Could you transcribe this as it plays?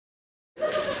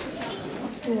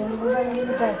Yeah,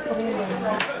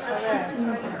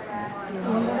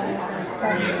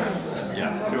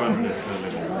 200 is the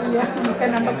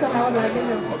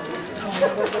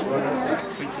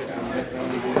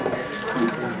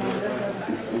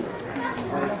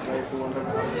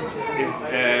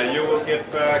you will get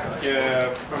back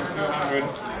from 200.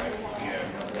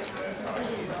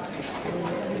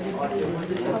 I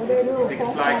think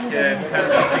it's like 10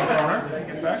 kroner you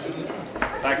get back.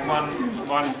 Like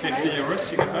 150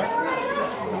 euros you get back.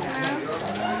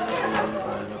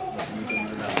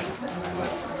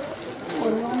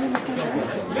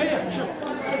 Yeah, sure.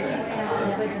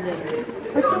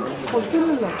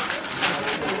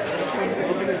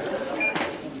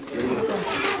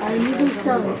 I need to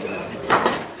start.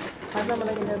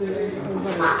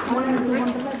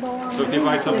 So if you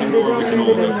buy something more, we can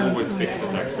always fix the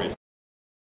tax rate.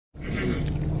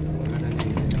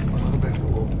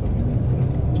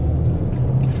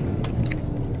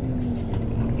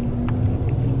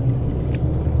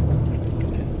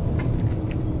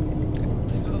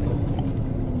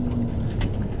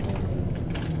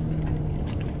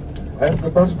 As the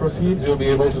bus proceeds, you'll be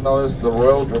able to notice the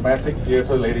Royal Dramatic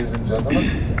Theatre, ladies and gentlemen.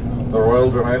 The Royal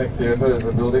Dramatic Theatre is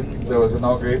a building that was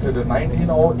inaugurated in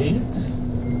 1908.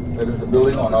 That is the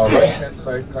building on our right-hand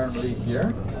side currently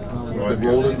here. The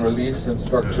golden reliefs and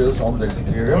structures on the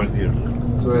exterior.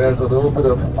 So it has a little bit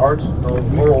of Art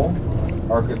Nouveau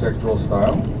architectural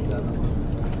style.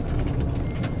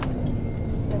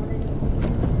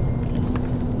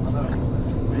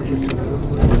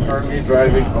 We're currently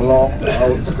driving along the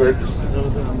outskirts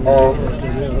of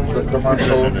the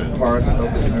commercial part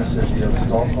of the inner city of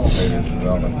Stockholm, ladies and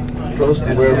gentlemen. Close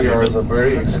to where we are is a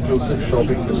very exclusive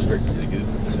shopping district,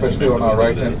 especially on our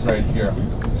right-hand side here.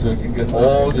 So you can get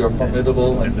all your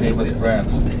formidable and famous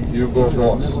brands. Hugo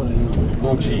Boss,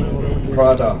 Gucci,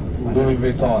 Prada, Louis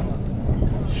Vuitton,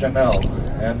 Chanel,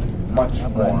 and much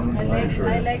more.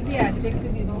 I like the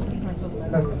adjective.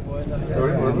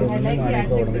 Sorry, was it? I like the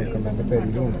adjective.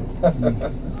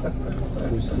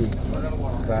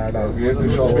 If you have to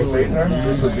shopping later,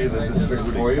 this will be the district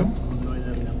for you.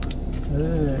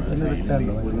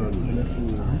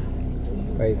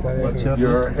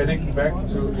 You're heading back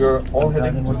to, you're all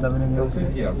heading to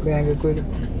Helsinki. Yes,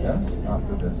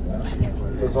 after this. Yeah.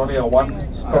 So it's only a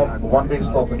one-day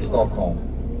stop in Stockholm.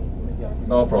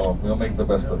 No problem, we'll make the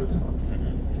best of it.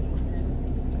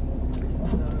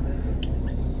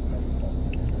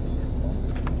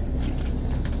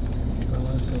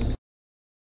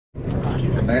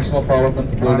 The National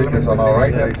Parliament building is on our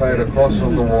right-hand side across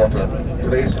from the water.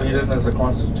 Today Sweden is a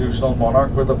constitutional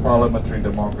monarch with a parliamentary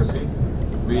democracy.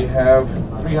 We have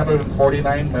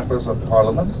 349 members of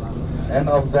parliament, and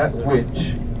of that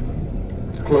which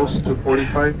close to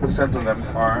 45% of them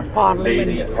are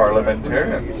lady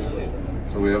parliamentarians.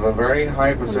 So we have a very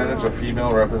high percentage of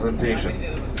female representation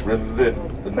within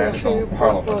the National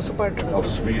Parliament of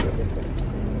Sweden.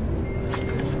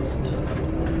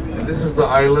 And this is the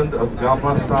island of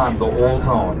Gamla Stan, the old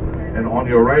town. And on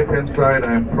your right-hand side,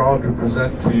 I am proud to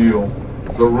present to you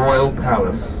the Royal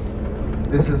Palace.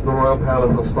 This is the Royal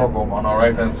Palace of Stockholm on our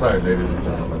right-hand side, ladies and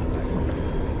gentlemen.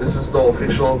 This is the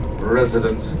official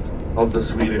residence of the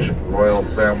Swedish royal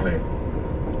family.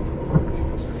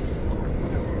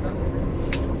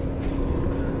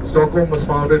 Stockholm was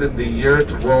founded in the year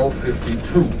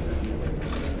 1252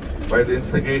 by the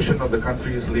instigation of the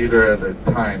country's leader at the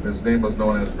time. His name was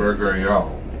known as Birger Jarl.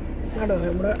 And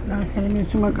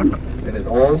it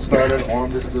all started on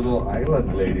this little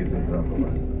island, ladies and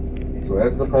gentlemen. So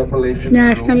as the population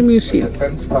grew, Museum. the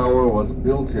defense tower was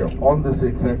built here, on this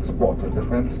exact spot. The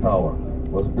defense tower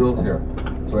was built here.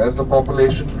 So as the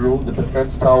population grew, the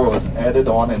defense tower was added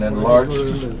on and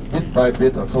enlarged bit by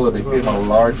bit until it became a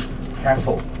large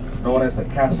castle, known as the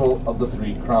Castle of the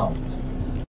Three Crowns.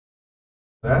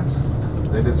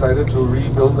 They decided to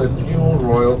rebuild a new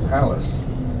royal palace.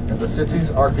 And the city's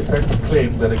architect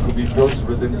claimed that it could be built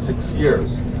within 6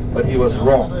 years, but he was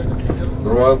wrong. The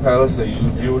royal palace that you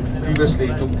viewed previously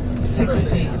took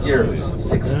 60 years,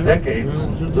 6 decades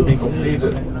to be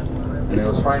completed. And it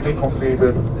was finally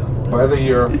completed by the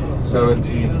year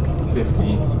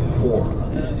 1754.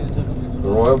 The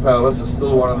royal palace is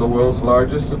still one of the world's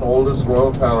largest and oldest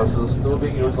royal palaces, still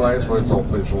being utilized for its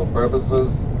official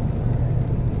purposes.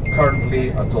 Currently,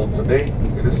 until today,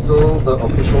 it is still the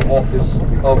official office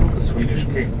of the Swedish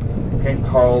king, King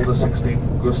Carl XVI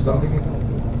Gustaf.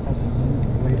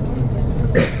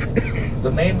 The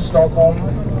name Stockholm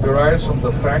derives from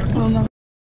the fact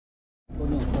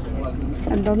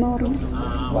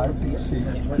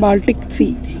Baltic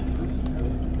Sea.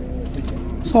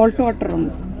 Salt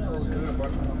water.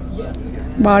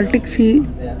 Baltic Sea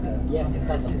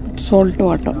salt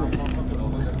water.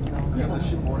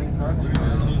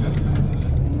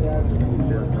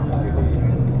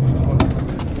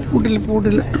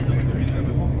 Poodle.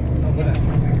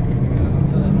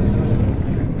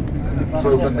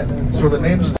 So the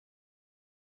names.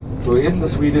 So in the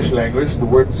Swedish language, the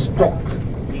word stock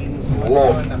means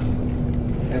log,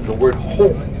 and the word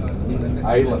holm means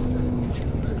island.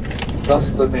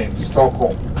 Thus the name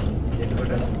Stockholm,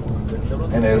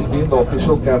 and it has been the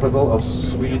official capital of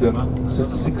Sweden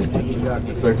since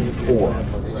 1634.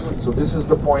 So this is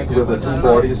the point where the two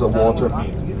bodies of water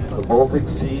meet, the Baltic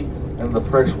Sea and the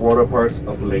freshwater parts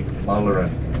of Lake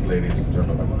Mälaren, ladies and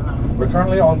gentlemen. We're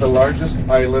currently on the largest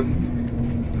island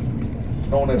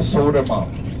known as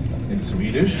Södermanland. In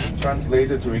Swedish,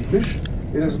 translated to English,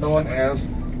 it is known as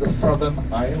the Southern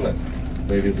Island,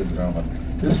 ladies and gentlemen.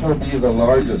 This will be the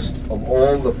largest of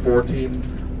all the 14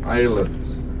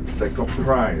 islands that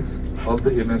comprise of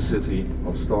the inner city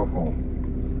of Stockholm.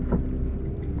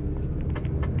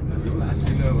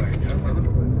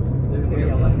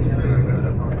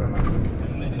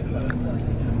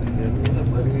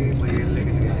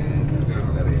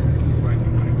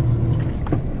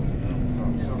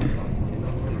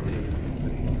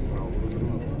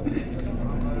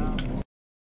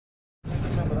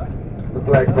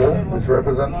 Flagpole, which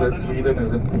represents that Sweden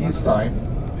is in peacetime.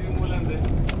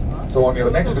 So on your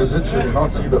next visit, should you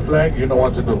not see the flag, you know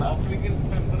what to do.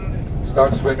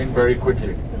 Start swimming very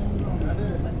quickly.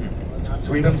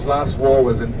 Sweden's last war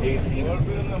was in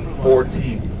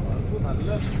 1814.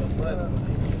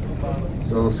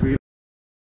 So Sweden,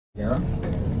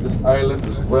 this island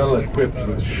is well equipped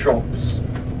with shops,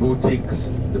 boutiques,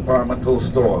 departmental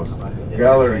stores,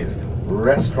 galleries,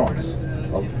 restaurants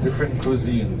of different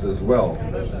cuisines as well,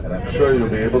 and I'm sure you'll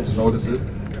be able to notice it,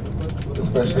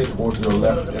 especially towards your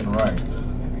left and right.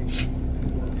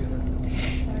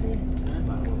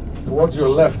 Towards your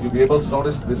left, you'll be able to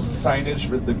notice this signage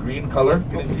with the green color.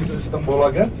 Can you see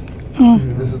Systembolaget?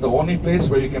 This is the only place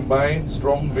where you can buy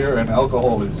strong beer and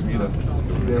alcohol in Sweden.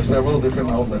 There are several different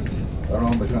outlets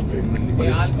around the country, but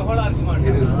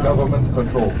it is government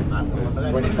controlled,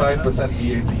 25%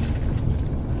 VAT.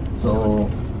 So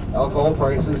alcohol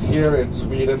prices here in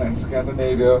Sweden and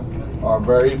Scandinavia are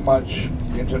very much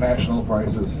international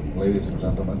prices, ladies and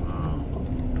gentlemen.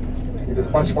 It is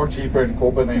much more cheaper in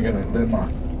Copenhagen and Denmark,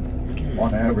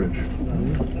 on average.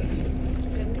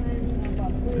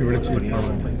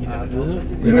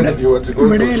 Even if you were to go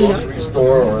to a grocery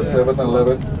store or a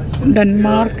 7-Eleven,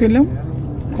 Denmark,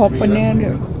 Copenhagen,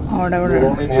 you will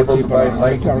only be able to buy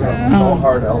light beer, no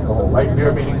hard alcohol. Light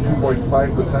beer meaning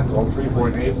 2.5% or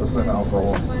 3.8%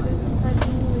 alcohol.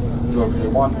 So if you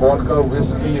want vodka,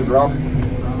 whiskey, rum,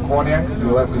 cognac,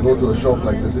 you'll have to go to a shop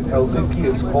like this. In Helsinki,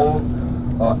 it's called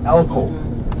Alko.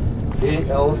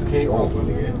 A-L-K-O.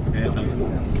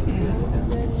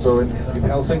 So in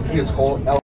Helsinki, it's called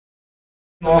Alko.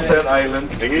 Off that island.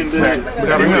 So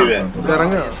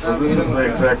this is the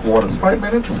exact waters. 5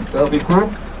 minutes, that'll be cool.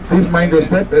 Please mind your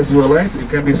step as you alight. It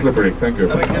can be slippery. Thank you.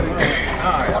 5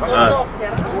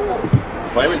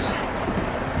 minutes.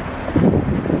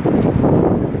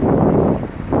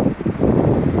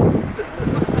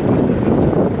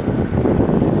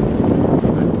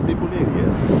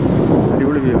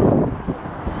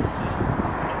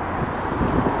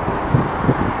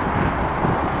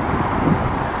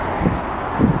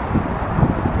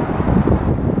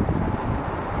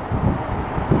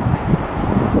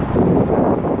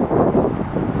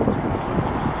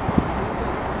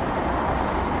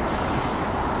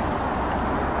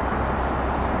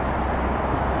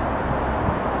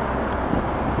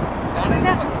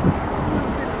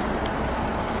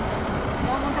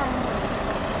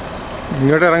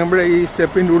 ഇങ്ങോട്ട് ഇറങ്ങുമ്പോഴേ ഈ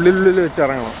സ്റ്റെപ്പിൻ്റെ ഉള്ളിൽ വെച്ച്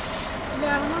ഇറങ്ങണം.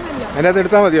 അതിനകത്ത്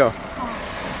എടുത്താൽ മതിയോ?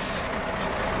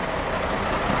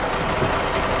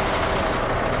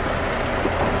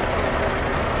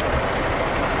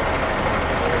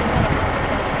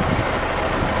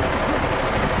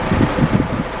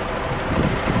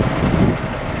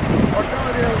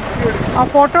 ആ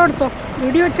photo എടുത്തോ,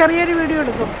 ചെറിയൊരു വീഡിയോ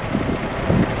എടുത്തോ.